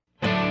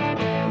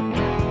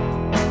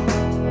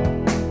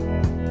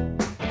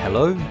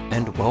Hello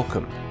and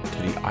welcome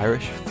to the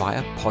Irish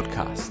Fire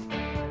Podcast.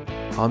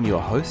 I'm your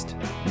host,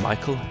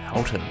 Michael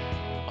Houghton.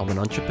 I'm an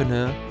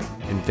entrepreneur,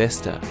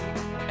 investor,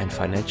 and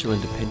financial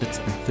independence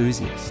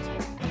enthusiast,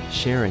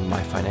 sharing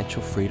my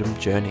financial freedom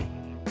journey.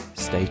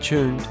 Stay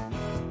tuned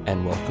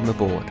and welcome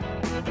aboard.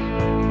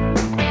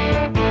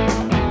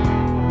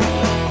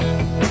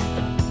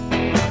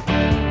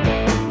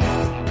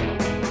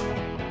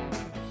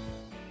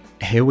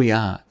 Here we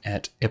are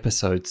at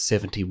episode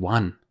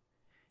 71,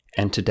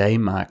 and today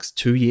marks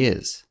 2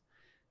 years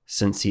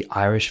since the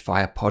Irish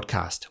Fire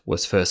Podcast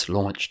was first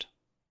launched.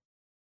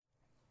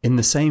 In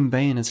the same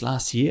vein as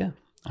last year,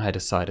 I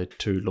decided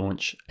to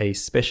launch a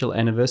special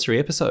anniversary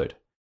episode.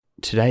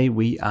 Today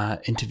we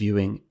are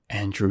interviewing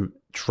Andrew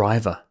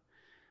Driver,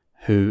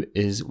 who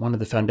is one of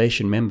the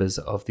foundation members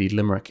of the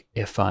Limerick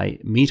FI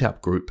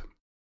Meetup Group.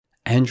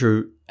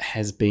 Andrew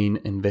has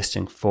been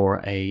investing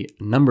for a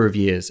number of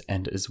years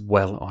and is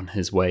well on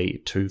his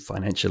way to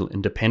financial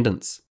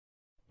independence.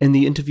 In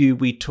the interview,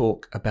 we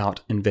talk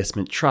about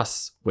investment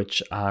trusts,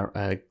 which are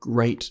a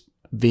great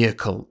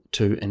vehicle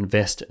to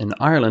invest in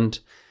Ireland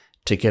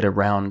to get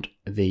around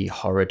the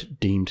horrid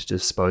deemed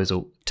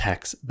disposal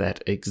tax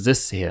that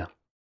exists here.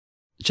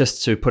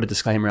 Just to put a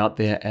disclaimer out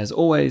there, as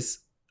always,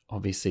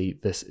 obviously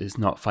this is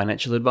not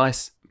financial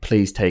advice.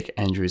 Please take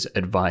Andrew's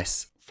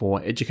advice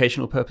for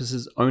educational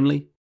purposes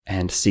only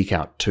and seek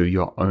out to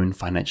your own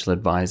financial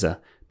advisor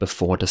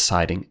before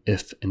deciding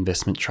if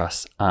investment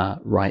trusts are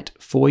right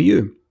for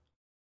you.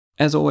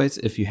 As always,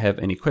 if you have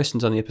any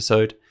questions on the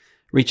episode,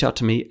 reach out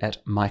to me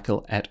at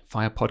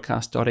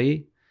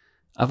michael@firepodcast.ie.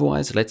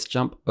 Otherwise, let's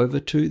jump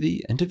over to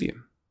the interview.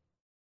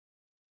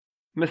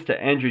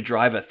 Mr. Andrew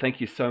Driver,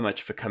 thank you so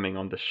much for coming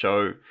on the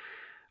show.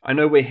 I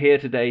know we're here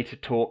today to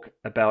talk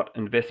about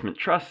investment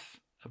trusts,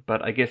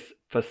 but I guess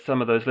for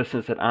some of those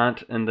listeners that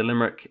aren't in the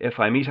Limerick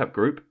FI Meetup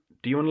Group,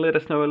 do you want to let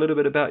us know a little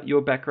bit about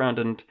your background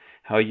and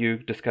how you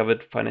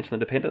discovered financial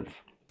independence?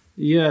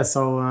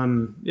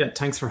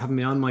 Thanks for having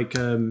me on, Mike.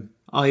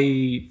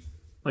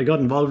 I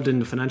got involved in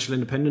the financial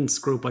independence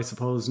group, I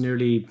suppose,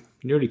 nearly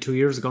 2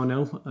 years ago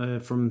now,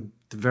 from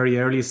the very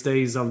earliest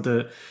days of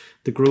the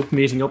group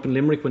meeting up in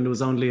Limerick when there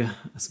was only a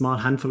small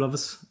handful of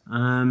us.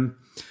 And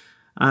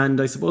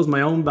I suppose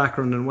my own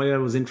background and why I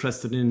was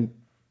interested in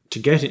to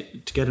get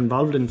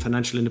involved in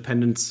financial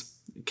independence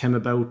came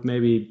about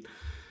maybe,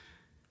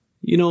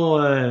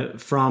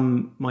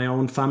 from my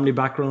own family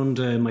background.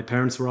 My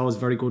parents were always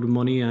very good with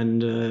money,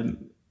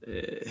 and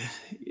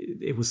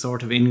it was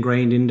sort of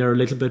ingrained in there a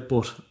little bit.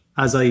 But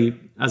as I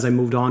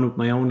moved on with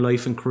my own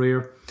life and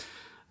career,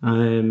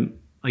 I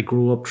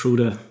matured through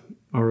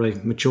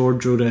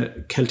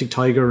the Celtic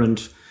Tiger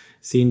and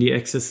seeing the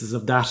excesses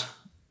of that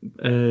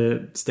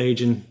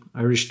stage in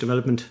Irish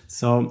development.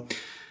 So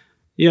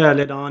I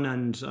led on,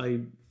 and I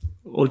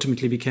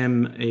ultimately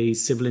became a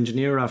civil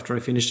engineer after I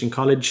finished in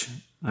college.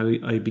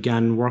 I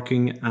began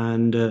working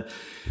and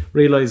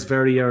realised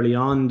very early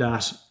on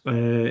that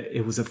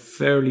it was a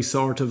fairly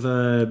sort of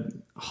a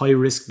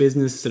high-risk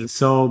business.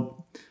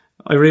 So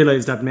I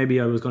realised that maybe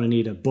I was going to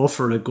need a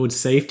buffer, a good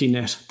safety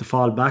net to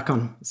fall back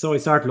on. So I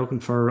started looking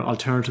for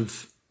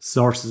alternative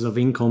sources of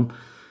income,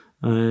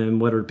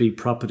 whether it be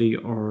property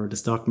or the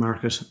stock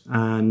market.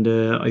 And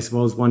I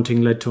suppose one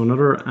thing led to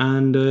another,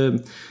 and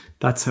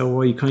that's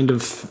how I kind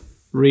of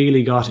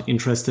really got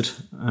interested.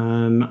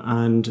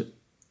 And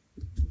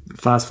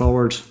fast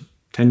forward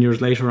 10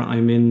 years later,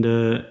 I'm in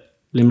the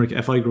Limerick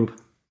FI Group.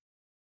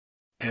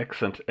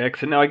 Excellent.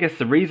 Now, I guess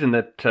the reason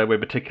that we're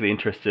particularly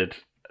interested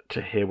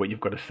to hear what you've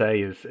got to say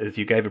is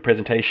you gave a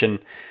presentation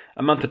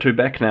a month or two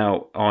back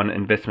now on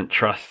investment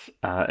trusts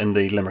in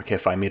the Limerick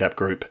FI Meetup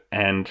Group.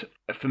 And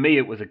for me,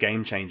 it was a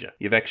game changer.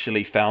 You've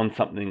actually found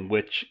something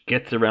which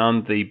gets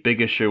around the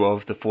big issue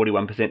of the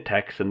 41%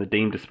 tax and the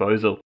deemed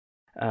disposal.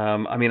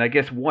 I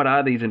guess, what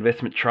are these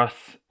investment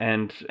trusts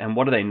and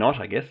what are they not,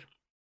 I guess?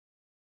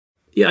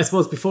 Yeah, I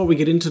suppose before we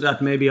get into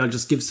that, maybe I'll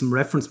just give some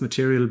reference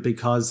material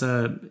because,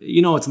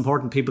 it's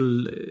important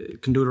people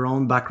can do their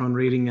own background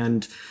reading,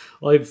 and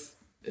I've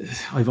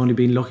only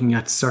been looking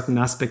at certain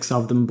aspects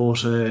of them,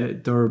 but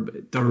they're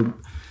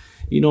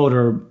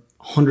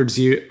hundreds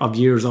of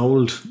years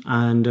old,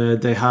 and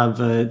they have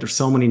there's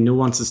so many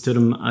nuances to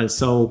them.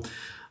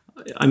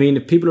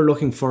 If people are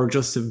looking for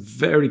just a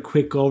very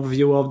quick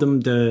overview of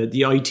them, the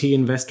IT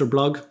Investor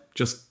blog,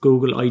 just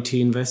Google IT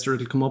Investor,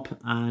 it'll come up.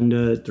 And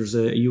there's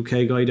a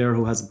UK guy there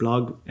who has a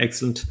blog,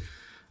 excellent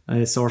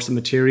source of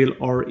material.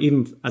 Or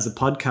even as a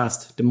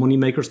podcast, the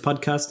Moneymakers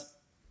podcast.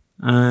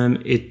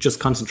 It just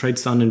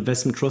concentrates on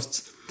investment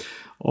trusts.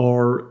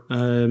 Or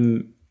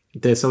the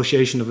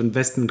Association of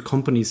Investment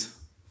Companies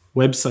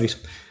website.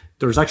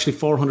 There's actually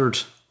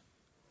 400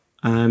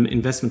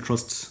 investment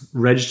trusts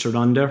registered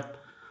on there.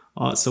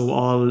 So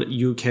all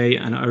UK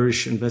and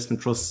Irish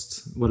investment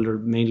trusts, well, they're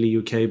mainly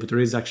UK, but there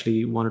is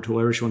actually one or two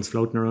Irish ones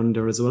floating around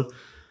there as well.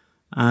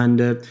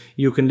 And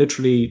you can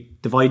literally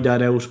divide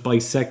that out by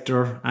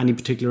sector, any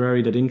particular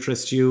area that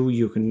interests you.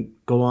 You can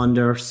go on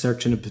there,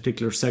 search in a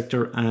particular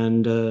sector,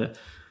 and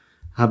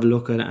have a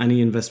look at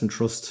any investment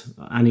trust,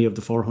 any of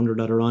the 400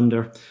 that are on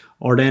there.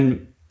 Or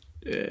then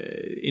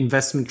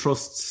Investment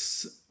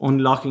Trusts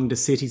Unlocking the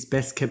City's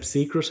Best Kept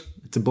Secret.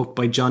 It's a book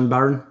by John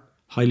Barron.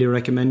 Highly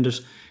recommend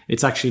it.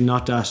 It's actually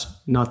not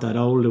that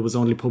old. It was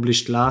only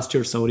published last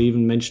year, so it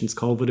even mentions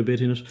COVID a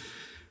bit in it.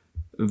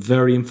 A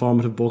very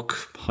informative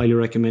book. Highly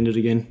recommend it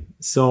again.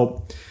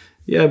 So,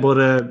 yeah,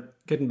 but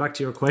getting back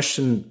to your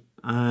question,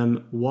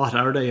 what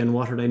are they and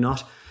what are they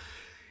not?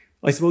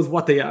 I suppose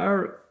what they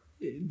are,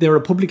 they're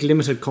a public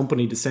limited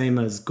company, the same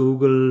as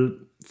Google,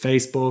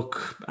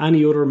 Facebook,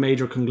 any other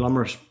major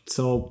conglomerate.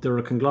 So they're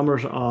a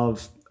conglomerate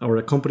or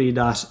a company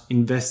that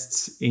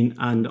invests in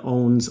and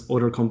owns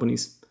other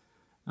companies,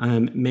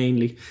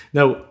 mainly.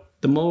 Now,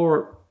 the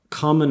more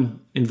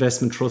common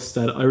investment trusts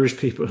that Irish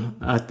people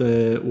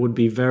would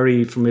be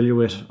very familiar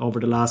with over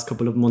the last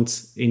couple of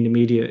months in the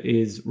media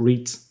is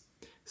REITs.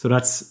 So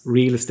that's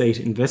real estate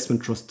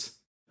investment trusts.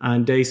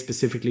 And they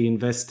specifically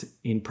invest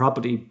in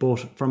property.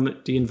 But from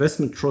the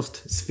investment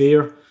trust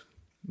sphere,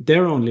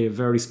 they're only a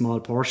very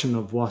small portion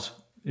of what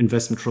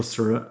investment trusts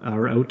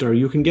are out there.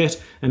 You can get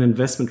an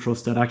investment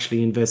trust that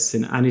actually invests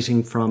in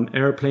anything from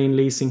airplane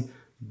leasing,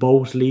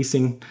 boat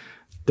leasing,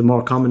 the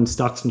more common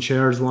stocks and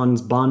shares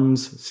ones,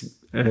 bonds,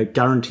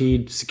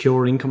 guaranteed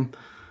secure income.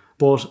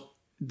 But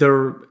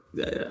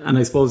and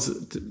I suppose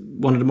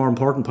one of the more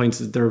important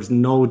points is there's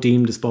no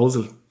deemed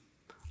disposal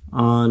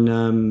on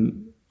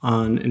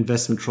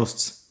investment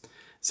trusts.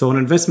 So an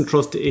investment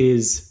trust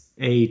is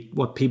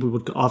what people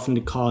would often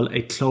call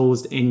a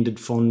closed-ended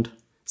fund.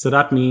 So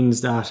that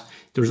means that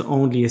there's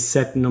only a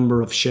set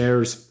number of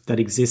shares that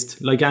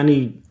exist, like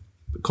any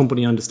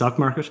company on the stock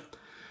market.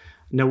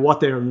 Now, what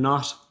they are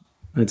not,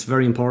 and it's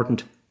very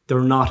important,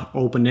 they're not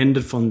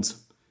open-ended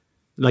funds.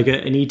 Like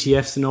an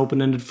ETF's an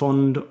open-ended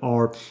fund,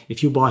 or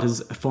if you bought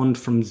a fund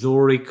from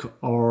Zurich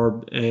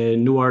or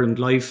New Ireland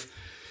Life,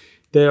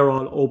 they're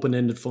all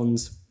open-ended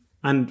funds.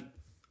 And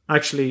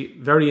actually,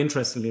 very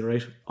interestingly,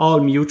 right, all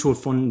mutual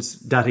funds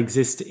that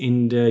exist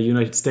in the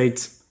United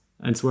States,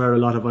 and it's where a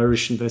lot of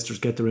Irish investors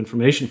get their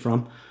information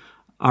from,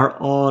 are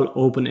all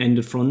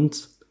open-ended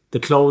funds. The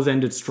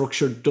closed-ended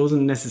structure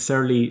doesn't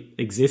necessarily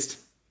exist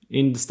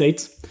in the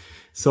States.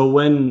 So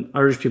when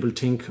Irish people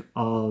think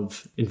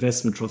of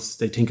investment trusts,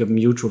 they think of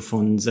mutual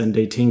funds, and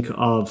they think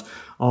of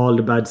all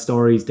the bad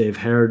stories they've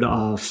heard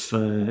of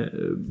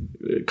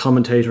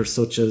commentators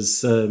such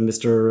as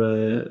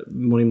Mr.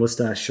 Money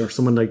Mustache or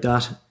someone like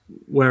that.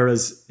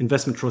 Whereas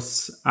investment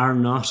trusts are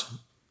not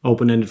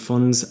open-ended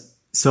funds.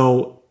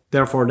 So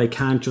therefore they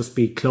can't just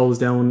be closed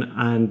down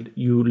and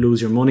you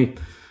lose your money.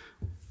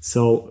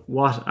 So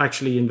what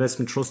actually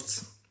investment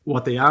trusts,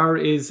 what they are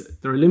is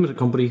they're a limited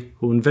company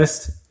who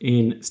invest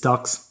in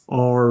stocks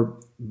or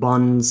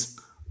bonds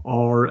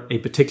or a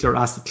particular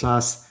asset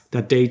class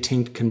that they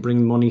think can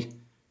bring money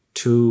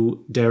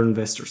to their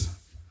investors.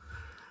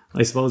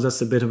 I suppose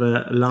that's a bit of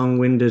a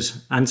long-winded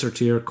answer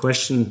to your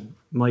question,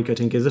 Mike, I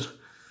think, is it?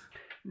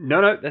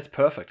 No, that's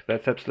perfect.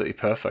 That's absolutely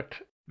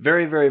perfect.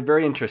 Very, very,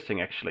 very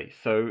interesting, actually.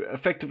 So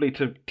effectively,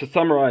 to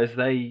summarize,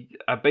 they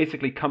are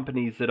basically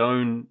companies that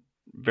own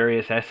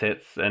various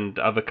assets and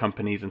other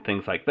companies and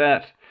things like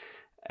that.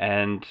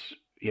 And,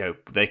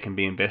 they can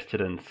be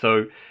invested in.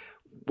 So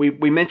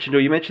you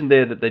mentioned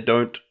there that they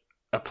don't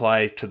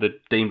apply to the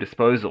deemed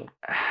disposal.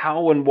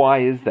 How and why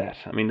is that?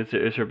 I mean, is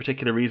there a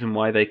particular reason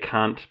why they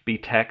can't be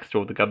taxed,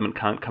 or the government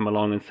can't come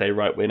along and say,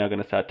 right, we're now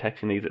going to start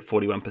taxing these at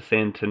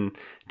 41% and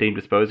deemed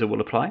disposal will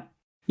apply?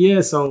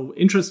 Yeah, so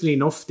interestingly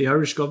enough, the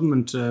Irish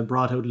government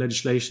brought out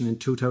legislation in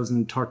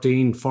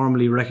 2013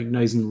 formally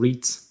recognising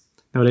REITs.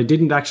 Now, they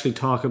didn't actually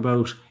talk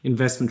about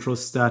investment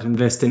trusts that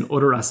invest in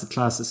other asset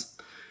classes,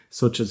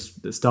 such as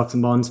the stocks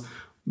and bonds,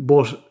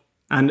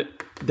 and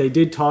they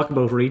did talk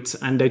about REITs,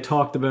 and they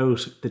talked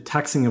about the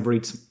taxing of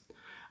REITs.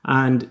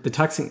 And the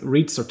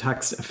REITs are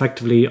taxed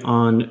effectively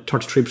on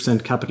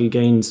 33% capital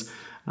gains,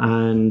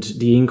 and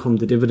the income,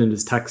 the dividend,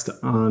 is taxed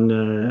on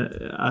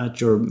at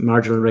your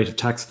marginal rate of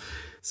tax.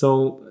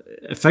 So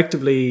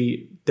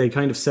effectively, they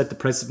kind of set the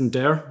precedent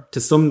there to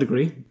some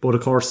degree, but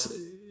of course,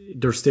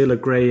 there's still a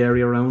grey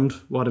area around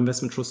what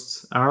investment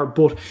trusts are.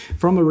 But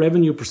from a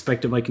revenue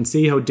perspective, I can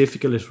see how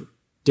difficult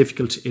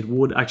it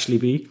would actually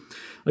be.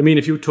 I mean,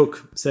 if you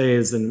took, say,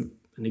 as an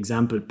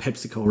example,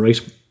 PepsiCo, right?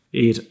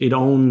 It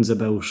owns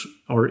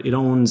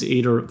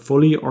either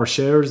fully or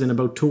shares in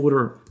about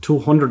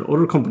 200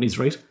 other companies,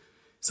 right?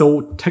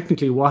 So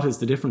technically, what is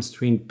the difference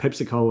between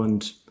PepsiCo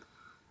and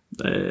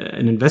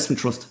an investment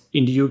trust?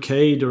 In the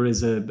UK, there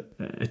is a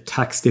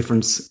tax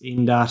difference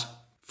in that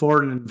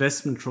for an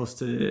investment trust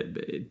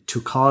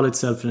to call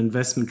itself an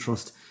investment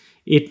trust,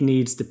 it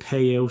needs to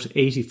pay out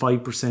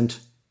 85%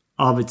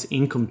 of its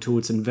income to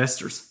its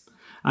investors.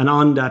 And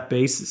on that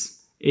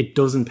basis, it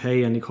doesn't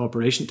pay any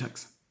corporation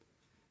tax.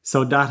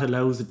 So that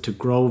allows it to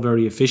grow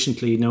very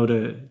efficiently. Now,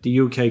 the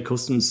UK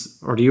customs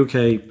or the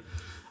UK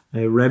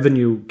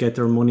revenue get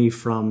their money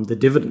from the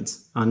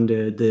dividends and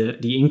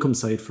the income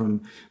side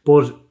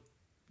but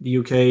the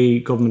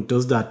UK government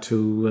does that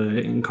to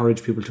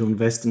encourage people to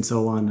invest and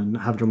so on and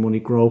have their money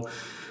grow.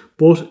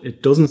 But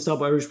it doesn't stop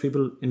Irish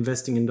people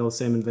investing in those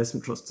same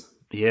investment trusts.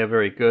 Yeah,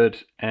 very good.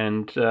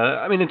 And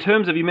I mean, in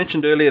terms of, you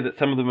mentioned earlier that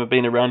some of them have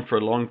been around for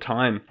a long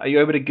time. Are you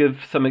able to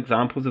give some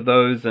examples of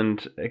those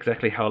and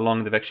exactly how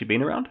long they've actually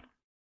been around?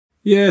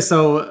 Yeah,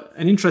 so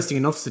an interesting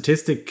enough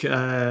statistic,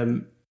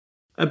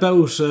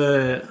 about,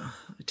 I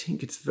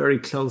think it's very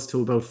close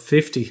to about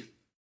 50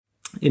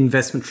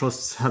 investment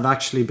trusts have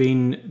actually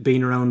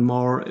been around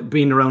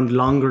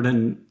longer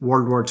than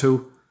World War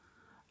II.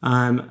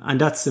 And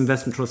that's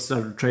investment trusts that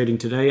are trading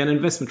today, and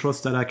investment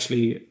trusts that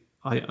actually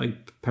I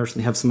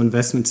personally have some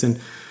investments in.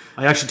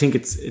 I actually think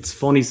it's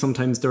funny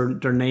sometimes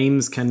their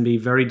names can be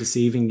very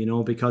deceiving,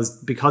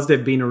 because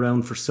they've been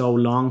around for so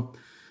long,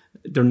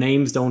 their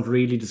names don't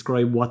really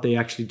describe what they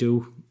actually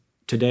do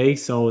today.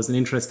 So as an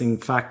interesting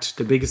fact,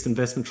 the biggest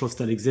investment trust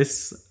that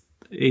exists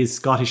is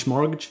Scottish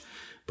Mortgage,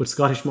 but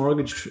Scottish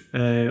Mortgage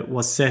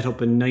was set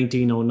up in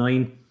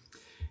 1909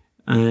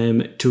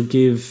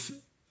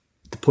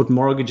 to put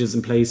mortgages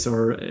in place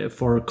or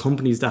for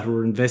companies that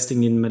were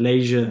investing in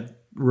Malaysia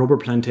rubber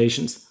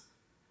plantations.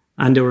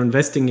 And they were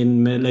investing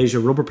in Malaysia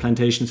rubber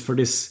plantations for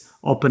this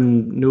up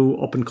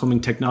and coming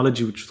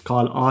technology, which was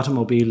called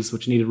automobiles,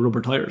 which needed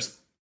rubber tires.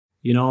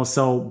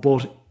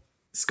 But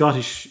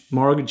Scottish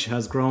Mortgage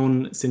has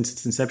grown since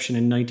its inception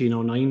in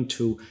 1909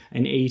 to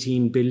an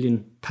 £18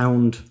 billion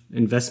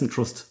investment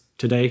trust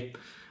today.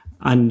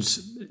 And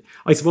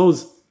I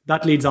suppose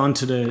that leads on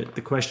to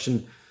the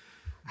question,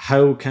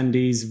 how can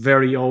these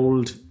very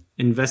old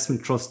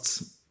investment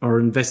trusts or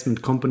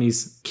investment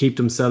companies keep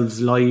themselves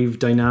live,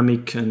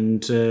 dynamic,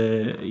 and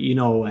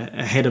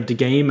ahead of the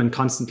game, and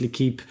constantly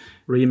keep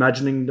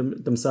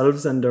reimagining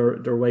themselves and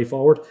their way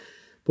forward?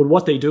 But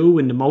what they do,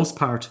 in the most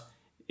part,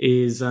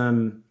 is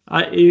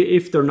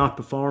if they're not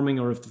performing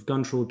or if they've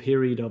gone through a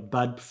period of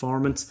bad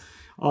performance,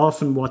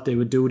 often what they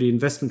would do, the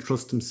investment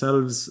trust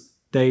themselves,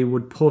 they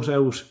would put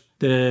out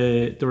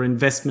their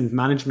investment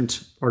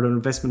management or their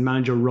investment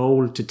manager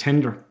role to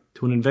tender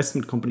to an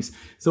investment companies.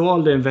 So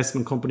all the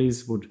investment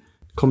companies would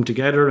come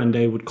together and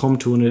they would come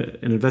to an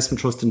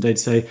investment trust and they'd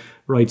say,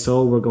 right,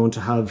 so we're going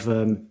to have,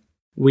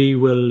 we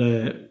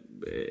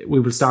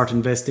will start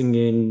investing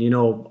in,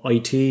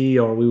 IT,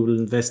 or we will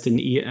invest in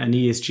an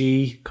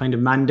ESG kind of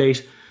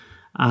mandate,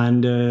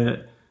 and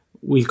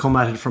we'll come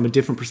at it from a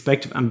different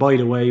perspective. And by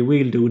the way,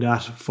 we'll do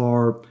that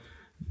for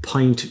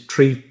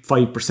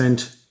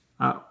 0.35%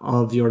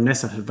 of your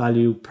net asset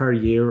value per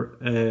year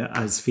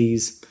as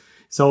fees.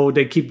 So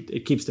it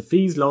keeps the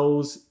fees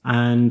low,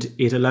 and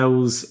it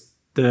allows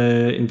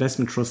the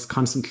investment trust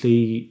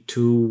constantly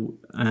to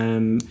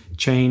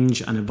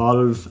change and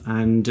evolve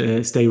and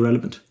stay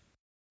relevant.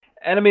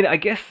 And I mean, I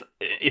guess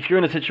if you're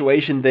in a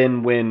situation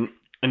then when,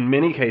 in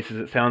many cases,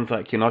 it sounds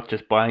like you're not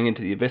just buying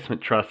into the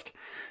investment trust,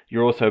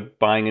 you're also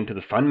buying into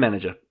the fund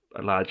manager,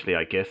 largely,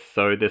 I guess.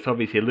 So there's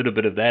obviously a little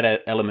bit of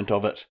that element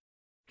of it.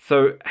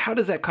 So how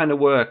does that kind of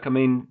work? I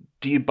mean,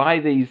 do you buy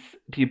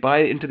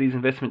into these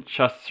investment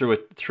trusts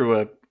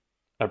through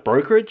a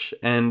brokerage?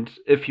 And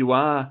if you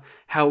are,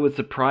 how is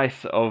the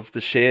price of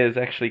the shares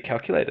actually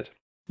calculated?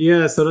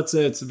 Yeah, so it's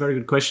a very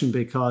good question,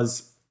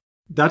 because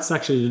that's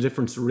actually the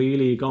difference,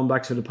 really, going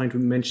back to the point we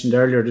mentioned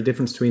earlier, the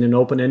difference between an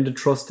open-ended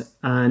trust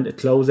and a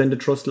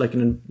closed-ended trust,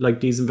 like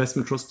these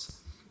investment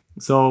trusts.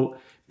 So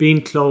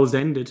being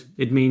closed-ended,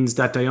 it means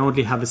that they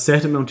only have a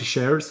set amount of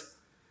shares,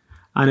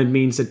 and it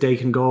means that they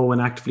can go and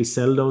actively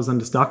sell those on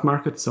the stock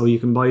market. So you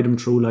can buy them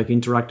through like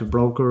Interactive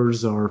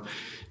Brokers or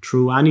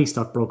through any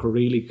stockbroker,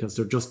 really, because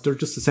they're just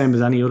the same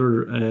as any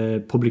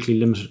other publicly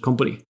limited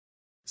company.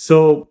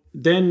 So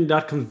then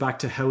that comes back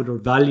to how they're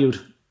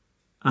valued.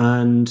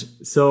 And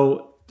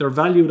so they're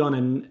valued on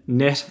a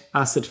net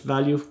asset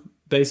value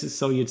basis.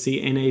 So you'd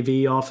see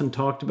NAV often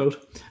talked about.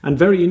 And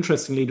very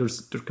interestingly, there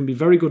can be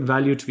very good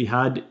value to be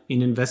had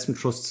in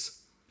investment trusts,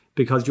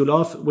 because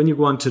when you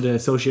go onto the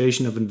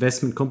Association of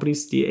Investment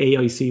Companies, the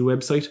AIC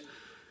website,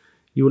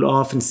 you will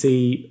often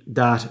see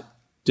that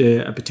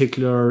a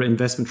particular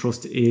investment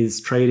trust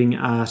is trading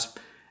at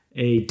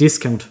a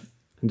discount.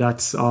 And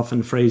that's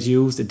often a phrase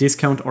used, a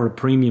discount or a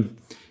premium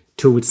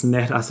to its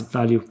net asset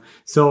value.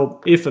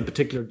 So if a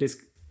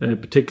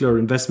particular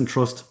investment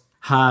trust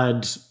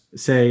had,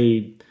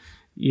 say,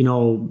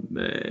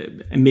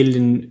 €1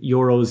 million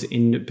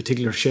in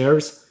particular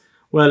shares,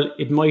 well,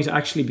 it might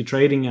actually be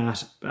trading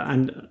at,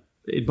 and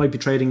it might be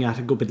trading at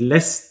a good bit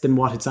less than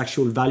what its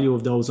actual value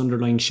of those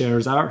underlying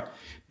shares are,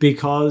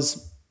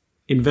 because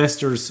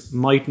investors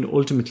mightn't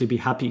ultimately be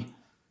happy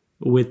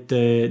with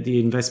the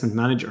investment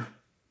manager.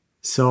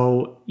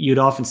 So you'd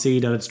often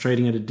see that it's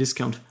trading at a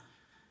discount.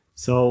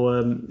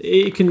 So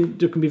there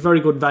can be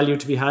very good value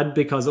to be had,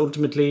 because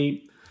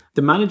ultimately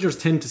the managers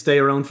tend to stay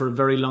around for a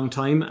very long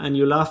time, and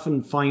you'll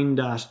often find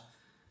that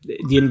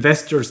the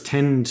investors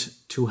tend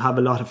to have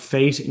a lot of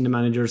faith in the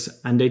managers,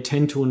 and they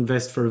tend to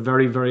invest for a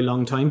very, very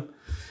long time.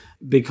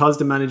 Because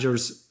the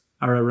managers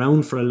are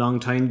around for a long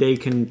time, they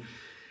can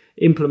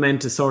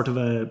implement a sort of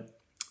a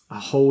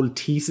whole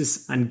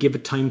thesis and give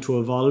it time to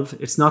evolve.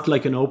 It's not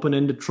like an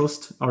open-ended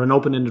trust or an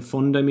open-ended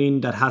fund,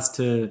 that has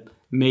to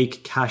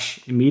make cash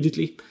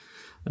immediately.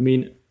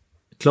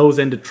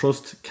 close-ended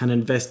trust can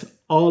invest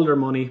all their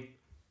money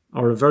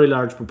or a very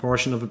large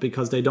proportion of it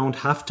because they don't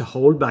have to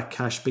hold back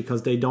cash,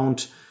 because they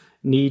don't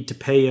need to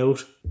pay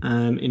out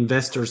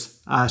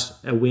investors at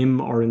a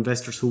whim, or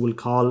investors who will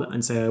call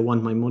and say, I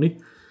want my money.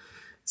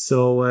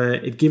 So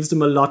it gives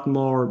them a lot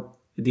more,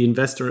 the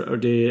investor or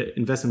the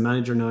investment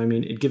manager now,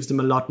 it gives them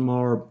a lot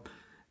more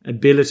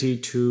ability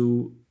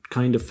to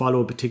kind of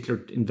follow a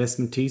particular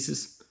investment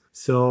thesis.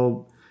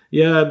 So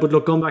yeah, but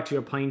look, going back to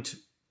your point,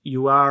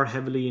 you are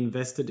heavily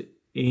invested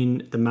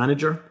in the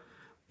manager,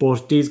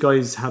 but these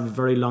guys have a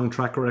very long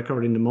track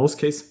record in the most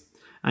case,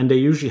 and they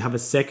usually have a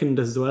second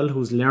as well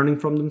who's learning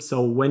from them.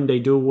 So when they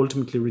do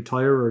ultimately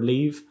retire or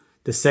leave,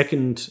 the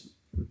second,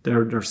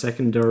 their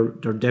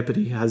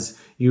deputy has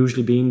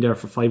usually been there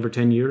for 5 or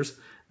 10 years,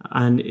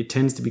 and it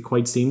tends to be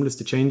quite seamless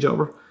to change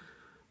over.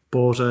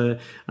 But and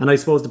I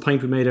suppose the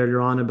point we made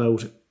earlier on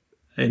about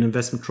an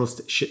investment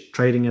trust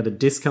trading at a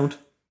discount,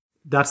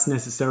 that's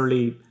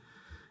necessarily,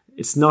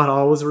 it's not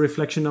always a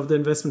reflection of the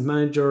investment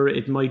manager.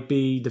 It might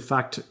be the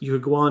fact you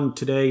could go on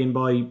today and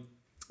buy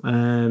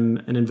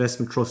an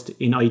investment trust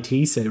in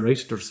IT, say,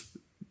 right? There's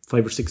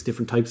 5 or 6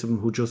 different types of them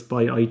who just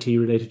buy IT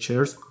related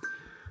shares.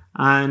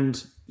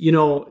 And,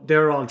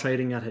 they're all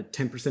trading at a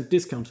 10%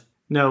 discount.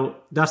 Now,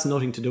 that's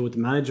nothing to do with the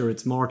manager.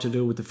 It's more to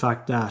do with the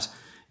fact that,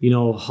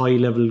 high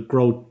level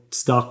growth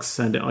stocks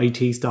and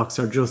IT stocks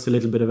are just a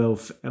little bit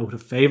out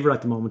of favor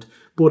at the moment.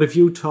 But if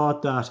you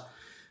thought that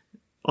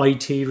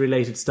IT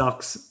related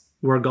stocks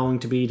were going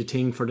to be the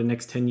thing for the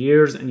next 10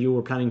 years and you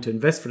were planning to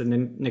invest for the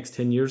next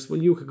 10 years,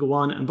 well, you could go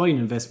on and buy an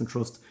investment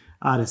trust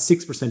at a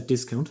 6%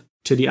 discount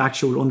to the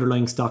actual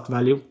underlying stock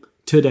value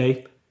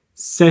today,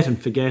 set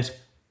and forget,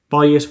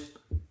 buy it,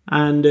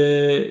 and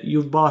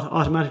you've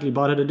automatically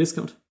bought at a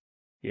discount.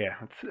 Yeah,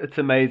 it's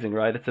amazing,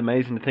 right? It's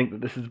amazing to think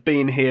that this has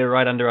been here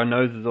right under our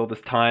noses all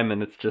this time,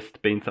 and it's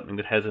just been something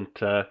that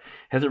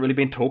hasn't really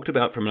been talked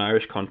about from an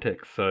Irish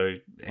context. So,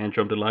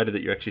 Andrew, I'm delighted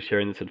that you're actually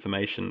sharing this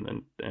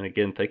information, and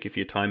again, thank you for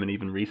your time and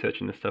even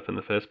researching this stuff in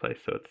the first place.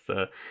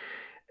 So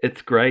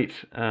it's great.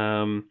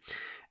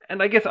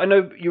 And I guess I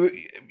know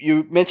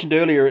you mentioned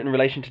earlier in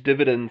relation to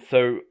dividends.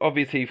 So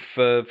obviously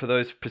for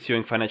those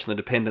pursuing financial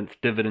independence,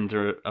 dividends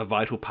are a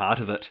vital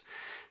part of it.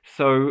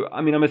 So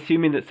I'm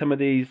assuming that some of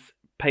these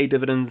pay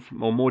dividends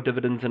or more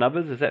dividends than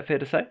others. Is that fair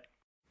to say?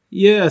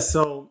 Yeah,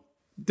 so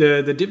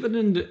the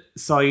dividend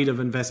side of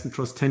investment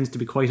trust tends to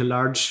be quite a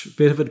large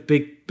bit of it,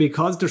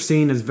 because they're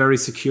seen as very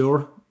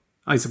secure,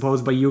 I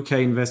suppose, by UK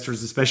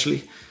investors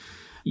especially.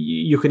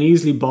 You can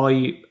easily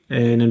buy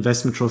an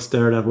investment trust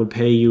there that will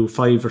pay you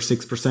 5 or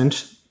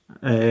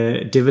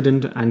 6%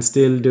 dividend and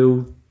still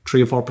do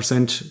 3 or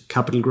 4%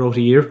 capital growth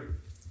a year.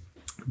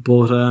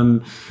 But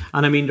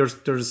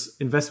there's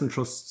investment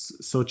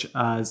trusts such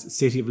as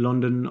City of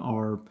London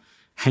or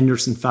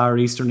Henderson Far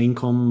Eastern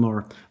Income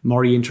or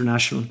Murray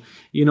International.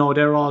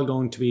 They're all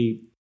going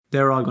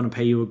to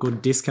pay you a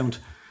good discount.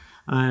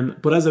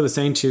 But as I was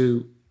saying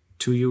to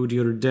you the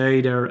other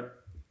day,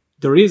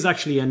 there is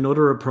actually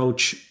another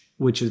approach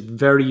which is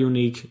very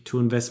unique to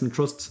investment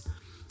trusts,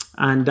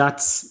 and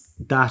that's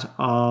that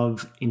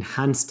of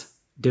enhanced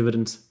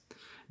dividends.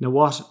 Now,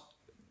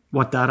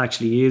 what that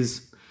actually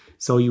is.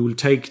 So you will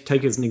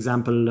take as an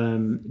example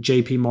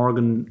JP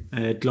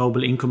Morgan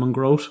Global Income and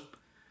Growth.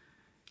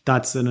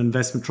 That's an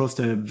investment trust,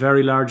 a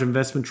very large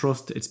investment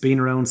trust. It's been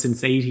around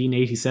since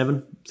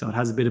 1887, so it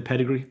has a bit of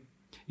pedigree.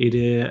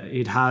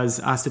 It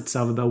has assets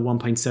of about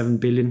 £1.7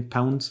 billion.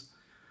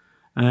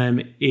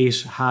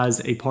 It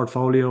has a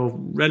portfolio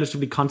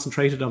relatively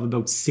concentrated of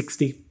about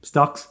 60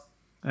 stocks,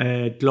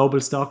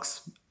 global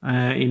stocks,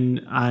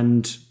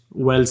 and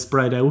well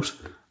spread out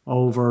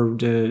over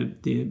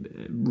the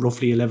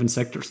roughly 11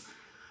 sectors.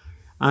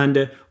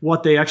 And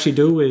what they actually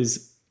do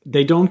is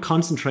they don't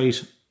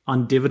concentrate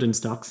on dividend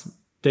stocks.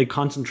 They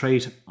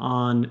concentrate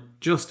on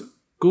just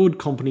good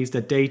companies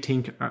that they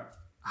think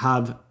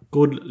have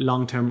good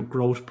long-term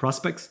growth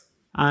prospects.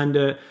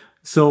 And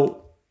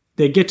so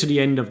they get to the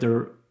end of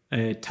their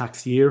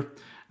tax year,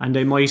 and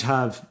they might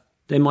have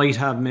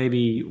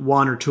maybe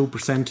 1 or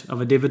 2%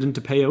 of a dividend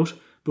to pay out.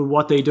 But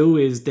what they do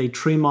is they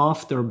trim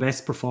off their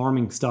best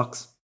performing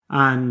stocks,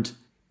 and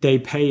they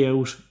pay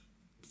out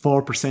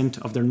 4%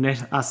 of their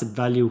net asset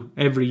value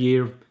every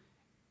year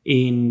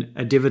in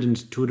a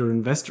dividend to their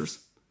investors.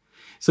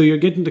 So you're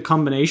getting the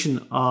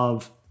combination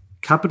of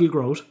capital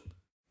growth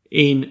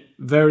in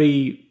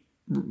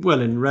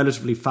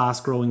relatively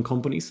fast growing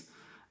companies,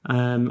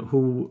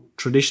 who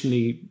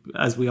traditionally,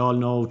 as we all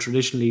know,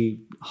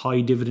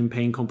 high dividend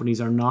paying companies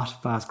are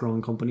not fast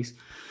growing companies.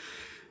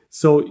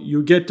 So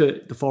you get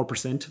the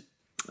 4%.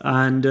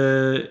 And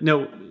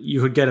now you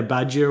could get a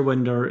bad year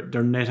when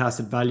their net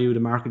asset value,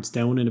 the market's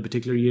down in a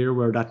particular year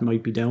where that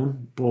might be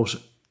down. But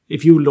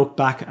if you look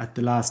back at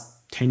the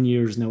last 10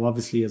 years, now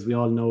obviously, as we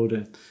all know,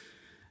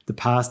 the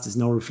past is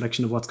no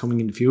reflection of what's coming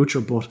in the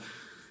future. But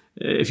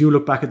if you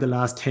look back at the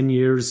last 10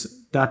 years,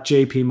 that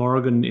JP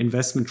Morgan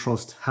investment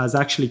trust has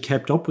actually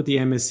kept up with the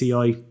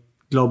MSCI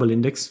Global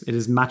Index. It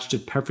has matched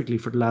it perfectly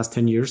for the last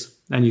 10 years.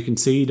 And you can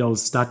see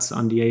those stats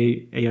on the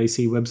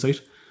AIC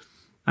website.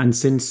 And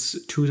since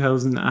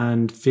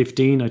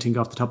 2015, I think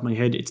off the top of my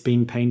head, it's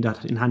been paying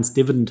that enhanced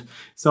dividend.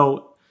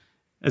 So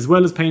as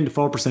well as paying the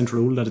 4%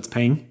 rule that it's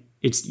paying,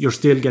 you're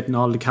still getting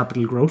all the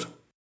capital growth.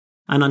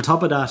 And on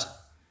top of that,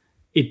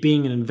 it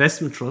being an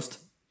investment trust,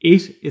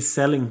 it is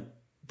selling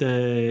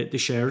the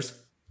shares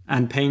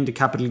and paying the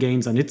capital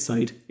gains on its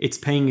side. It's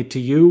paying it to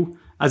you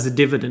as a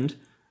dividend,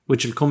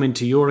 which will come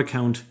into your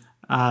account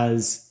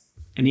as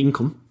an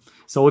income.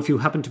 So if you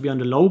happen to be on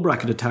the low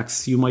bracket of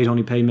tax, you might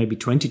only pay maybe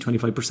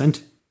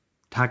 20-25%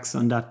 tax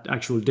on that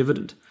actual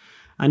dividend.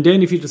 And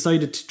then if you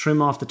decided to trim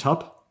off the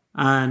top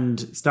and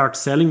start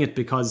selling it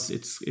because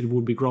it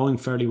would be growing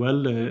fairly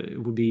well,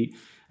 it would be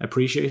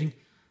appreciating,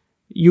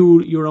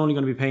 you're only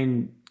going to be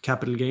paying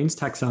capital gains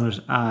tax on it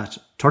at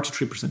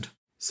 33%.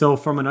 So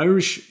from an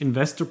Irish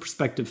investor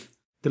perspective,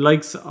 the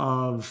likes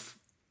of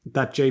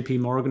that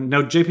JP Morgan.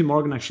 Now, JP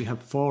Morgan actually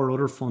have 4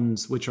 other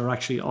funds which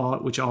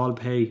all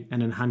pay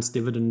an enhanced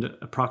dividend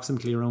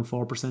approximately around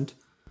 4%.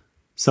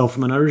 So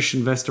from an Irish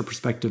investor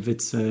perspective,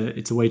 it's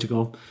a way to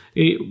go.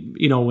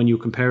 When you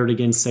compare it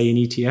against, say, an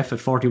ETF at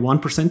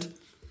 41%,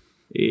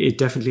 it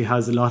definitely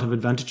has a lot of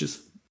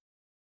advantages.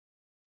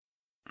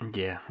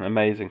 Yeah,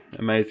 amazing,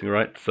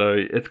 right? So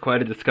it's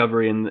quite a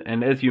discovery,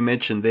 and as you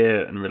mentioned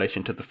there in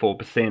relation to the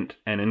 4%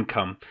 and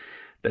income,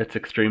 that's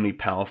extremely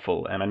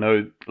powerful. And I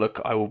know,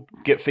 look, I will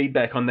get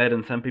feedback on that,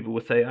 and some people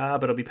will say,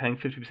 but I'll be paying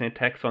 50%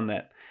 tax on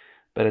that.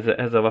 But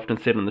as I've often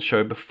said on the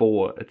show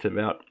before, it's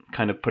about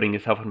kind of putting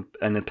yourself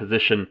in a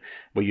position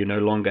where you no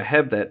longer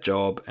have that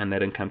job and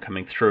that income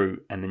coming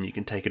through, and then you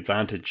can take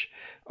advantage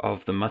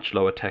of the much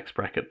lower tax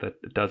bracket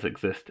that does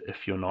exist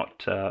if you're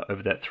not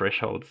over that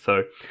threshold.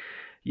 So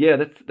yeah,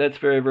 that's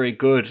very, very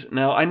good.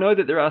 Now, I know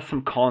that there are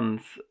some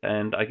cons,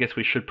 and I guess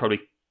we should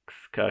probably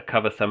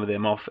cover some of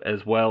them off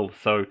as well.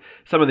 So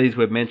some of these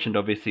we've mentioned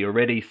obviously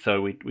already. So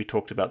we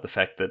talked about the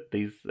fact that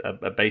these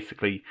are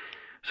basically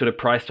sort of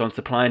priced on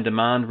supply and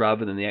demand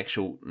rather than the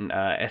actual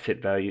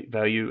asset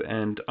value.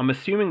 And I'm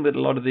assuming that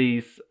a lot of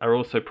these are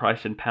also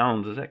priced in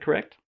pounds. Is that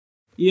correct?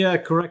 Yeah,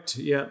 correct.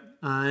 Yeah.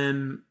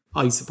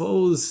 I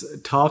suppose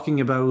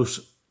talking about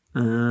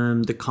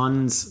the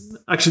cons,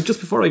 actually, just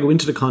before I go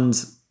into the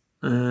cons,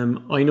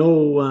 I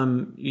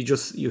know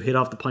you hit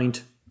off the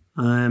point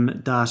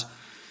that,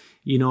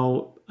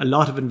 a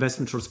lot of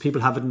investment trusts,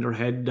 people have it in their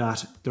head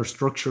that their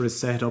structure is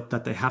set up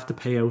that they have to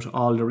pay out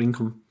all their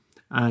income,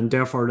 and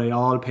therefore they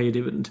all pay a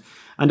dividend.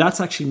 And that's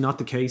actually not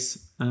the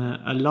case.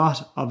 A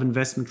lot of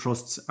investment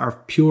trusts are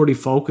purely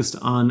focused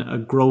on a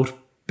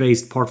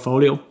growth-based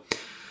portfolio.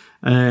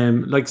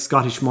 Like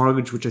Scottish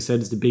Mortgage, which I said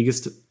is the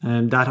biggest,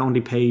 that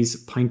only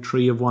pays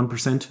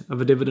 0.3%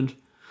 of a dividend.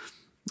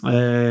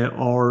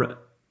 Or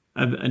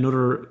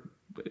another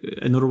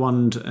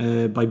one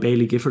by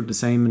Baillie Gifford, the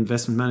same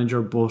investment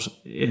manager, but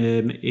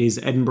is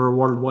Edinburgh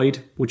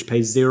Worldwide, which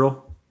pays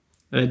 0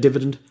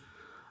 dividend.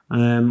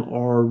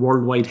 Or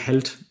Worldwide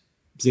Health,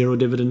 0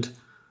 dividend,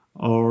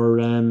 or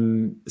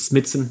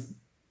Smithson,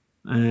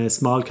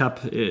 small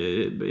cap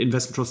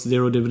investment trust,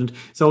 0 dividend.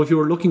 So if you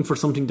were looking for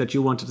something that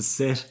you wanted to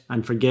set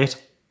and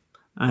forget,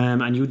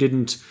 and you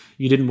didn't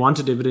want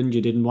a dividend,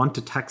 you didn't want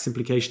the tax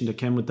implication that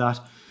came with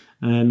that,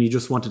 you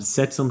just wanted to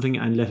set something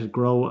and let it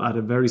grow at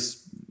a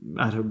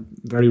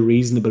very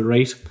reasonable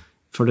rate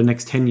for the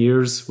next 10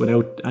 years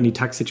without any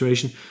tax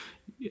situation,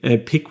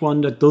 pick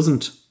one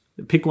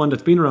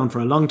that's been around for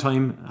a long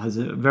time, has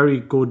a very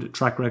good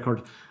track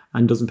record,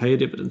 and doesn't pay a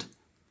dividend.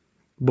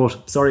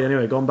 But sorry,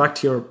 anyway, going back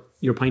to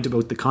your point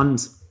about the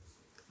cons,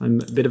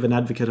 I'm a bit of an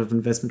advocate of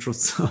investment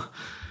trusts. So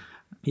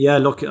yeah,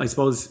 look, I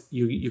suppose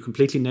you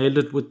completely nailed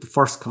it with the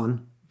first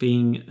con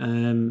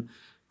being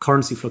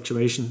currency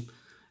fluctuation.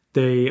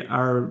 They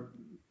are,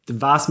 the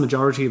vast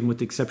majority of them, with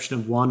the exception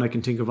of one I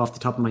can think of off the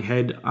top of my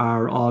head,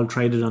 are all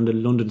traded on the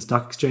London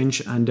Stock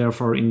Exchange and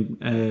therefore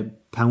in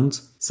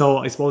pounds. So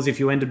I suppose if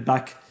you ended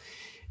back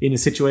in a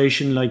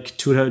situation like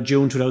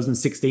June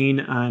 2016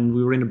 and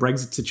we were in a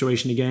Brexit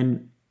situation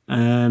again,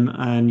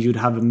 and you'd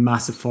have a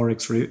massive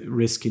forex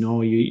risk,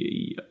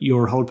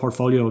 your whole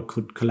portfolio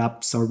could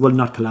collapse, or well,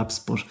 not collapse,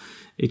 but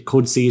it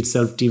could see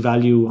itself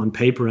devalue on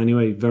paper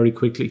anyway very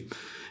quickly.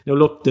 Now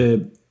look,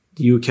 the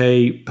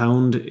UK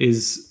pound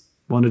is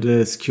one of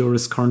the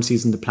securest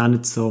currencies on the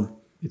planet, so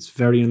it's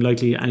very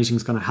unlikely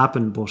anything's going to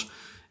happen, but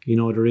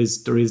there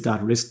is that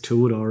risk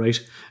to it, all right.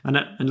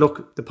 And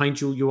look, the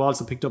point you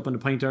also picked up on the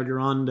point earlier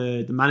on,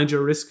 the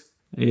manager risk.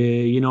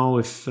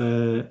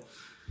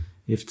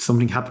 If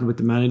something happened with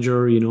the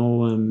manager,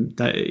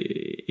 that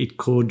it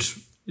could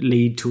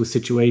lead to a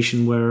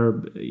situation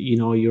where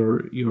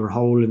your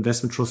whole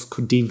investment trust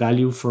could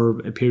devalue for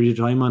a period of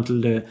time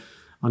until there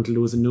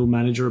was a new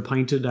manager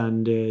appointed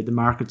and the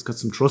markets got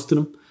some trust in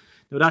them.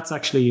 Now that's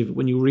actually,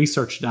 when you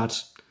research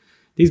that,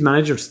 these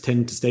managers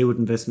tend to stay with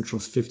investment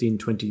trusts 15,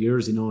 20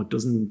 years, it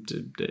doesn't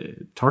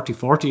 30,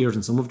 40 years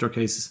in some of their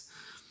cases.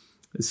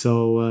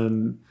 So,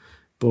 and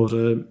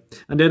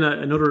then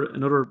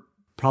another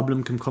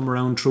problem can come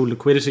around through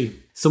liquidity.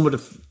 Some of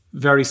the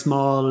very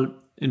small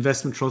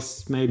investment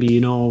trusts, maybe,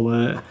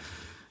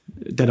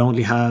 that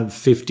only have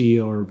 50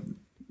 or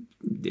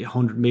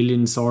 100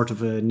 million sort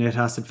of a net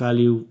asset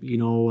value.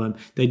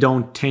 They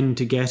don't tend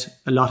to get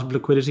a lot of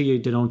liquidity.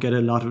 They don't get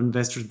a lot of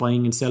investors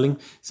buying and selling.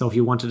 So if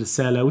you wanted to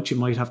sell out, you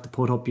might have to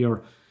put up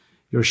your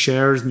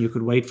shares, and you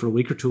could wait for a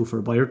week or two for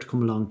a buyer to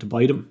come along to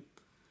buy them.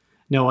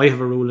 Now, I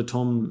have a rule of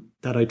thumb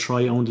that I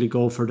try only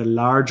go for the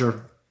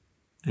larger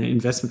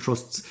investment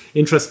trusts.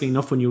 Interestingly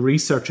enough, when you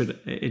research it,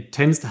 it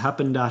tends to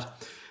happen that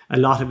a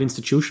lot of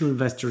institutional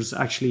investors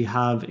actually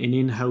have an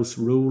in-house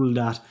rule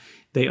that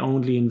they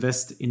only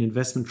invest in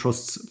investment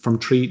trusts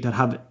that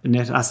have a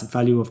net asset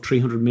value of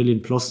 300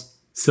 million plus.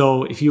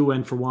 So if you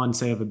went for one,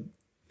 say of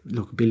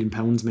 £1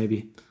 billion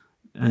maybe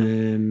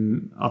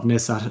of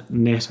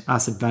net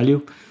asset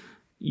value,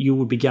 you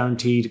would be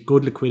guaranteed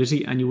good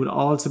liquidity, and you would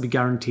also be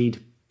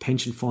guaranteed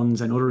pension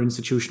funds and other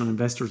institutional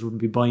investors would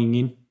be buying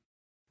in.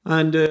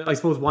 And I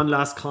suppose one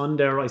last con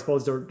there, I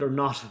suppose they're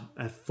not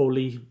a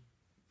fully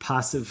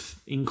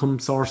passive income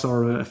source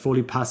or a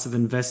fully passive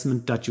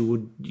investment that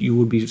you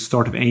would be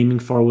sort of aiming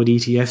for with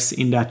ETFs,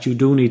 in that you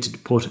do need to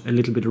put a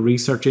little bit of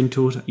research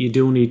into it. You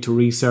do need to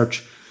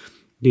research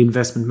the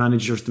investment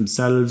managers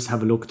themselves,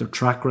 have a look at their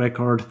track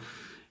record.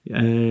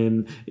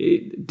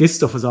 This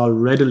stuff is all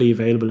readily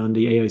available on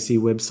the AIC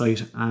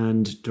website,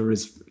 and there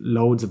is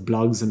loads of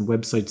blogs and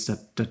websites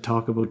that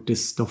talk about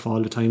this stuff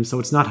all the time. So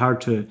it's not hard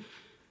to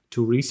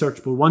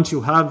research, but once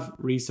you have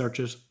researched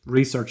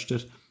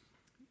it,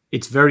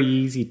 it's very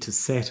easy to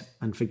set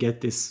and forget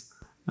these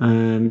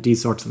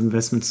sorts of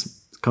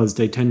investments, because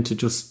they tend to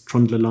just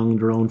trundle along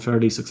their own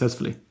fairly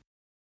successfully.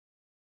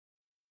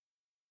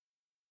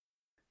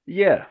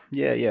 Yeah.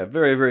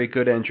 Very, very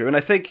good, Andrew. And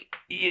I think,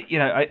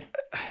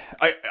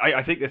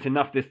 I think that's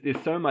enough.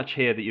 There's so much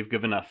here that you've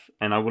given us,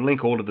 and I will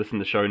link all of this in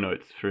the show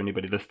notes for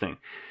anybody listening,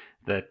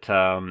 that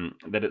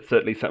it's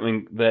certainly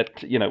something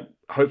that,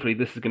 hopefully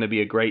this is going to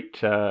be a great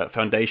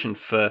foundation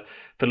for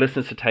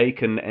listeners to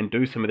take and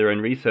do some of their own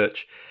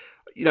research.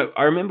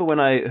 I remember when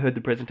I heard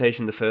the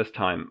presentation the first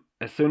time,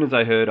 as soon as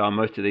I heard,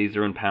 most of these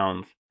are in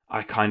pounds,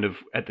 I kind of,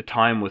 at the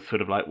time, was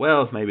sort of like,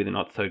 well, maybe they're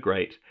not so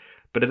great.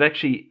 But it's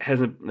actually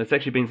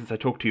been since I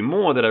talked to you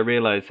more that I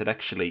realized that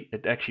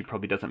it actually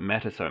probably doesn't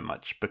matter so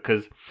much,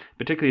 because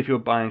particularly if you're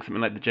buying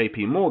something like the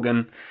JP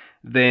Morgan,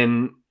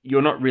 then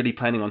you're not really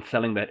planning on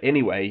selling that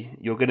anyway.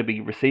 You're going to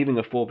be receiving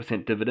a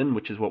 4% dividend,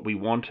 which is what we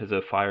want as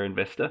a FIRE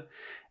investor.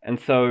 And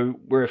so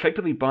we're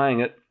effectively buying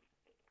it.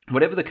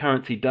 Whatever the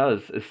currency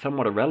does is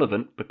somewhat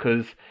irrelevant,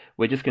 because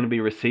we're just going to be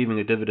receiving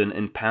a dividend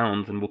in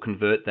pounds, and we'll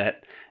convert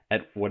that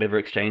at whatever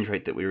exchange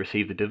rate that we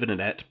receive the dividend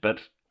at.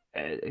 But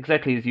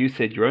exactly as you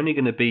said, you're only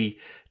going to be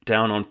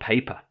down on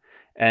paper.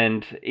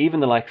 And even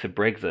the likes of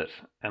Brexit,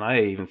 and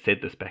I even said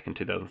this back in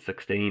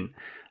 2016,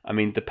 I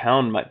mean, the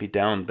pound might be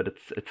down, but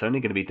it's only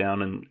going to be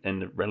down in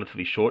the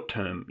relatively short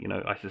term.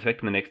 I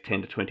suspect in the next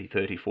 10 to 20,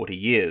 30, 40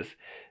 years,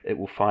 it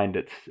will find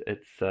its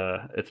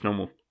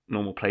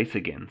normal place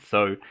again.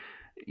 So,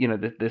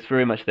 there's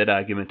very much that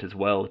argument as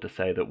well, to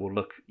say that, well,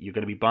 look, you're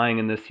going to be buying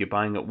in this, you're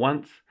buying it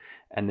once,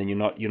 and then you're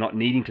not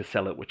needing to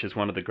sell it, which is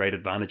one of the great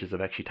advantages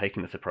of actually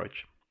taking this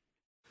approach.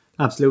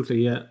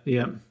 Absolutely,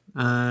 yeah.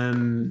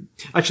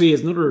 Actually,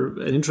 it's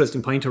an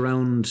interesting point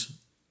around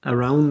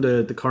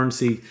the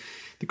currency.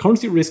 The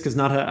currency risk is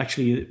not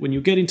actually, when you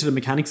get into the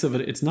mechanics of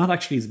it, it's not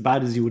actually as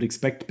bad as you would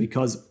expect,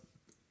 because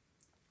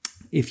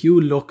if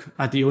you look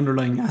at the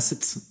underlying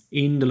assets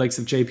in the likes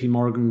of JP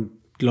Morgan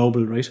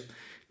Global, right,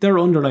 their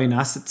underlying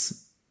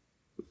assets,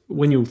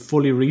 when you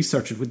fully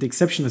research it, with the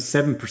exception of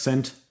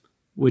 7%,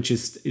 which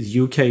is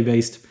UK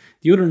based,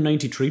 the other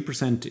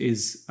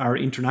 93% are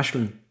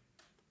international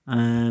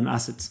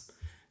assets.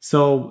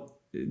 So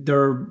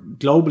they're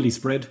globally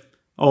spread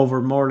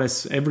over more or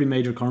less every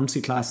major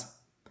currency class.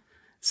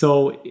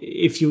 So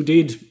if you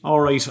did, all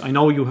right, I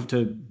know you have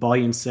to buy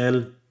and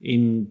sell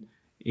in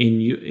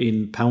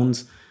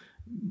pounds,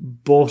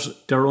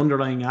 but their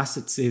underlying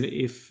assets,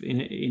 if in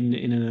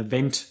an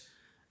event,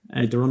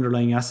 their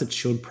underlying assets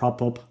should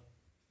prop up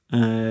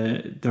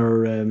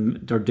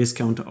their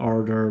discount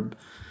or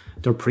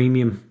their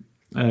premium.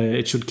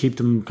 It should keep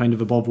them kind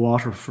of above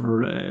water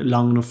for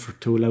long enough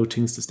to allow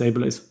things to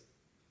stabilize.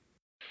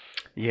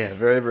 Yeah,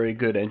 very, very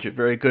good, Andrew.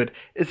 Very good.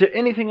 Is there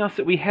anything else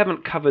that we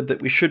haven't covered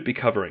that we should be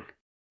covering?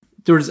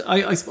 There's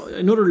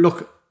another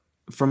look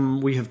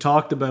from, we have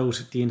talked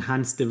about the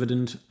enhanced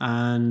dividend,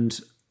 and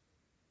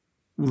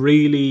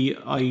really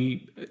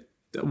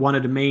one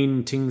of the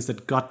main things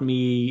that got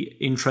me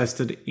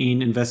interested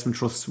in investment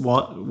trusts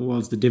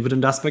was the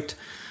dividend aspect.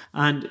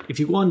 And if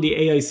you go on the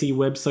AIC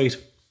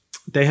website,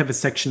 they have a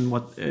section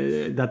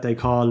that they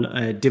call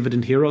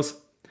Dividend Heroes,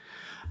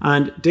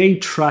 and they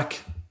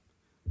track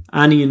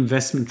any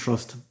investment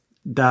trust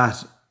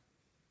that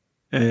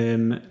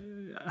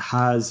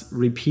has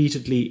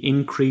repeatedly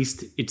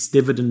increased its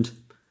dividend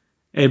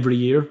every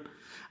year,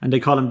 and they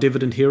call them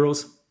Dividend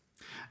Heroes.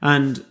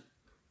 And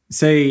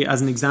say,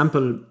 as an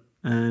example,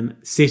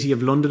 City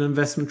of London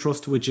Investment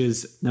Trust,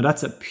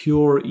 that's a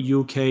pure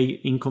UK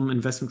income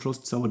investment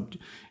trust. So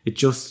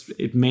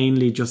it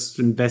mainly just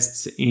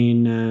invests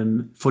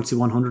in FTSE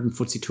 100 and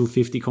FTSE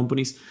 250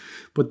 companies,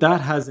 but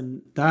that has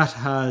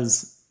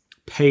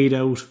paid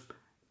out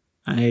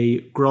a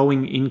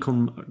growing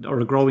income or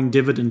a growing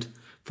dividend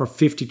for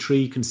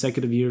 53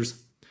 consecutive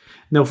years.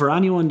 Now, for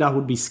anyone that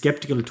would be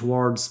skeptical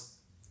towards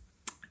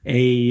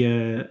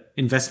a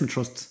investment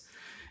trust,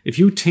 if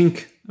you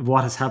think of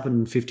what has happened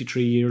in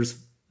 54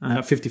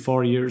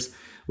 years,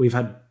 we've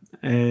had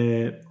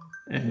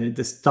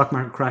the stock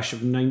market crash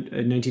of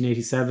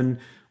 1987,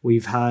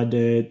 we've had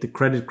the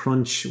credit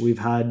crunch, we've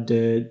had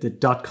the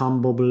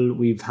dot-com bubble,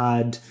 we've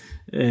had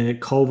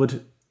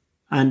COVID,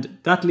 and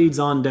that leads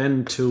on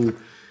then to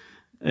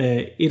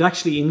it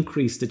actually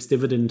increased its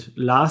dividend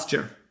last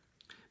year,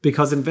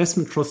 because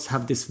investment trusts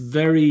have this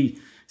very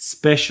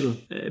special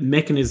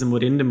mechanism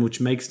within them which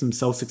makes them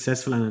so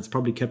successful, and it's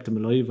probably kept them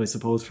alive, I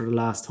suppose, for the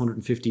last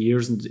 150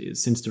 years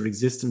since their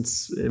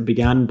existence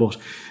began. But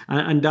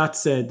and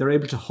that's they're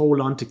able to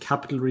hold on to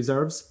capital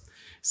reserves.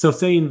 So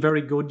say in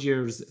very good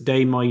years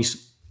they'd make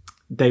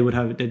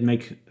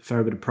a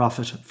fair bit of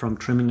profit from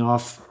trimming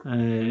off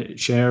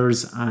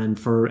shares and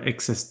for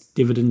excess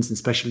dividends and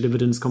special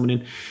dividends coming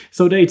in.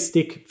 So they'd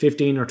stick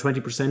 15 or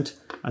 20%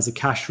 as a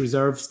cash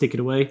reserve, stick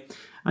it away.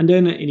 And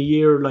then in a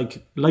year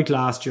like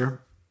last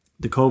year,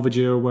 the COVID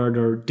year, where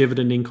their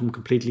dividend income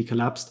completely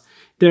collapsed,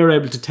 they're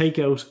able to take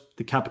out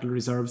the capital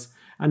reserves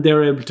and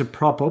they're able to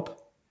prop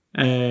up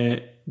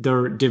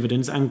their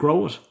dividends and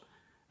grow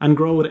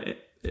it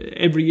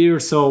every year.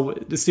 So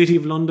the City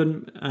of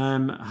London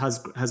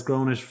has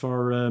grown it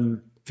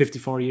for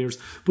 54 years,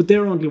 but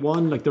they're only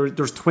one. Like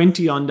there's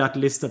 20 on that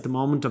list at the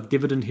moment of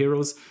dividend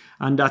heroes,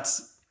 and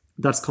that's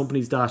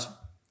companies that,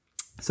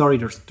 sorry,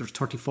 there's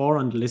 34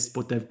 on the list,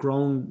 but they've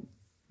grown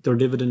their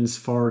dividends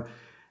for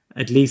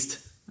at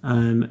least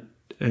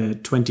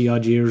 20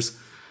 odd years.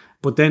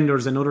 But then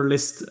there's another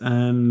list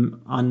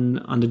on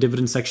the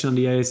dividend section on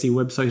the AIC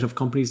website of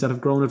companies that have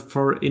grown it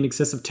for in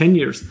excess of 10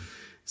 years.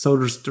 So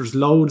there's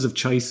loads of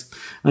choice.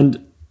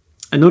 And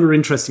another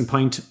interesting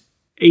point,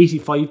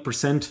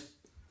 85%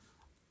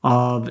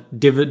 of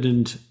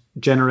dividend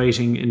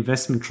generating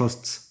investment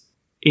trusts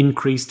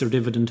increased their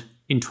dividend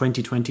in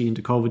 2020 in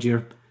the COVID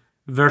year,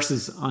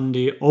 versus on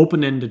the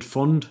open-ended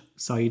fund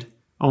side,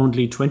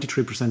 only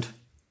 23%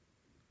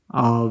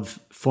 of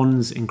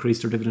funds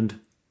increased their dividend.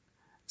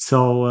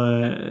 So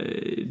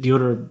the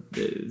other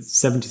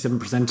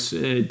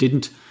 77%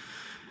 didn't.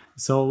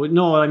 So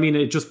no, I mean,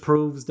 it just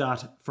proves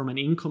that from an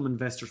income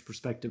investor's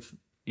perspective,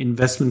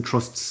 investment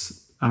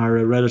trusts are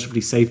a relatively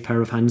safe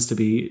pair of hands to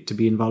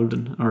be involved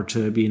in, or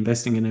to be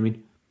investing in, I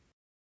mean.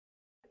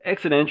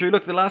 Excellent, Andrew.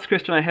 Look, the last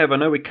question I have, I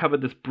know we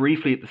covered this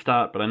briefly at the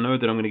start, but I know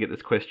that I'm going to get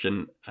this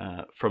question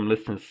from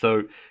listeners.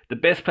 So the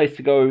best place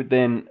to go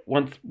then,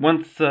 once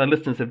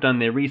listeners have done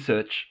their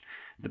research,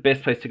 the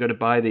best place to go to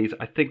buy these,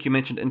 I think you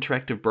mentioned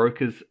Interactive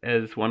Brokers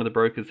as one of the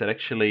brokers that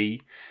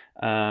actually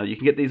you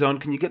can get these on.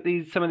 Can you get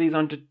some of these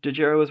on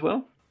DEGIRO as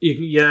well?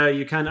 Yeah,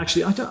 you can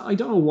actually. I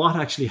don't know what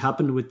actually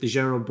happened with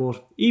DEGIRO,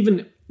 but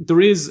even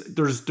there's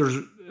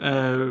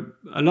a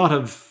lot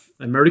of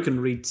American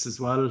REITs as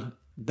well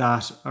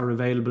that are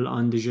available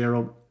on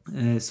DEGIRO,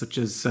 such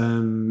as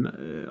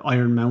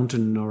Iron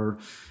Mountain, or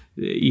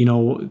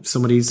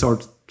some of these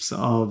sorts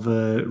of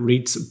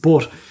REITs.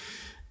 But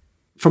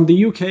from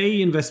the UK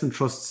investment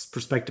trusts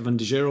perspective on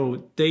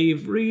DEGIRO,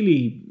 they've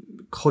really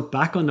cut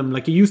back on them.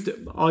 Like it used to,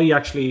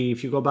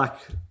 if you go back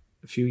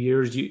a few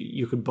years,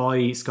 you could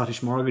buy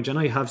Scottish Mortgage, and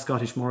I have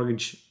Scottish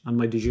Mortgage on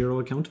my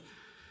DEGIRO account,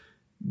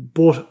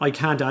 but I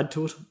can't add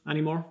to it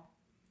anymore.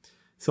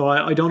 So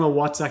I don't know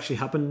what's actually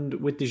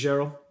happened with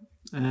DEGIRO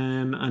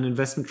and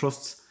investment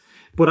trusts.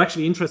 But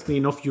actually, interestingly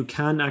enough, you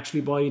can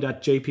actually buy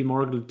that JP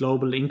Morgan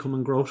Global Income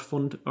and Growth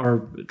Fund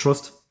or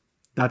Trust.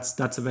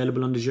 That's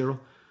available on DEGIRO.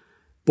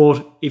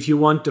 But if you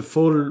want the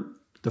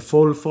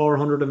full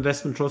 400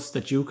 investment trusts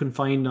that you can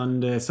find on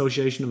the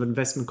Association of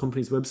Investment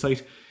Companies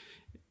website,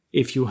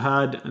 if you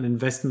had an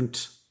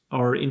investment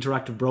or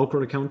Interactive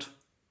Broker account,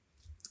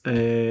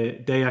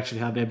 they actually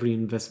have every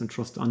investment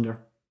trust on there.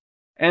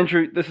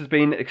 Andrew, this has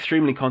been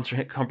extremely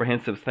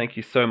comprehensive. Thank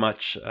you so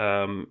much.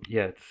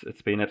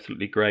 It's been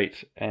absolutely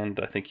great, and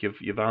I think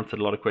you've answered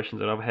a lot of questions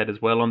that I've had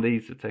as well on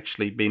these. It's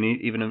actually been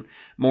even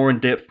more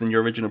in depth than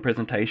your original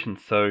presentation.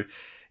 So,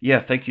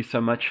 yeah, thank you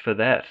so much for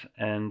that.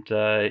 And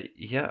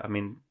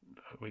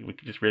we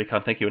just really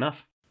can't thank you enough.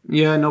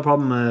 Yeah, no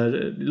problem.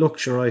 Look,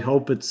 sure, I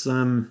hope it's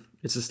a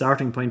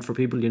starting point for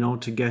people,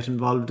 to get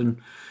involved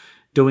in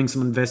doing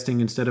some investing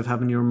instead of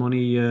having your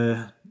money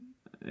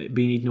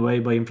being eaten away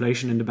by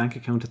inflation in the bank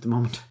account at the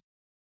moment.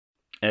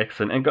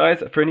 Excellent. And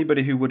guys, for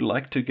anybody who would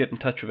like to get in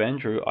touch with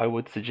Andrew, I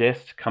would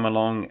suggest come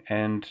along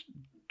and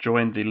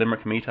join the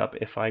Limerick Meetup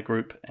FI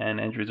group. And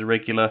Andrew's a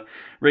regular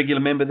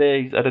member there.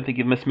 I don't think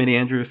you've missed many,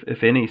 Andrew,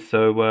 if any.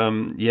 So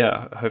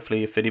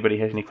hopefully if anybody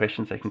has any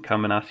questions, they can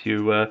come and ask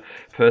you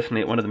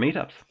personally at one of the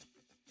meetups.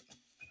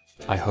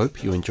 I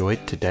hope you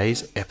enjoyed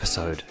today's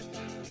episode.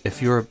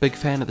 If you're a big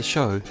fan of the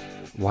show,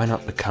 why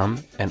not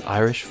become an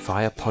Irish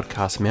Fire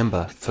Podcast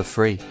member for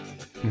free?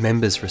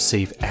 Members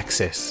receive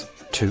access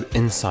to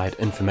inside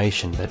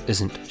information that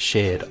isn't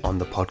shared on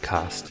the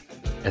podcast,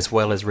 as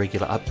well as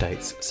regular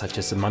updates such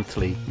as the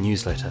monthly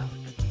newsletter.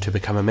 To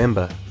become a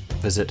member,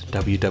 visit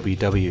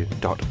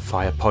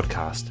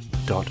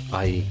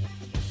www.firepodcast.ie.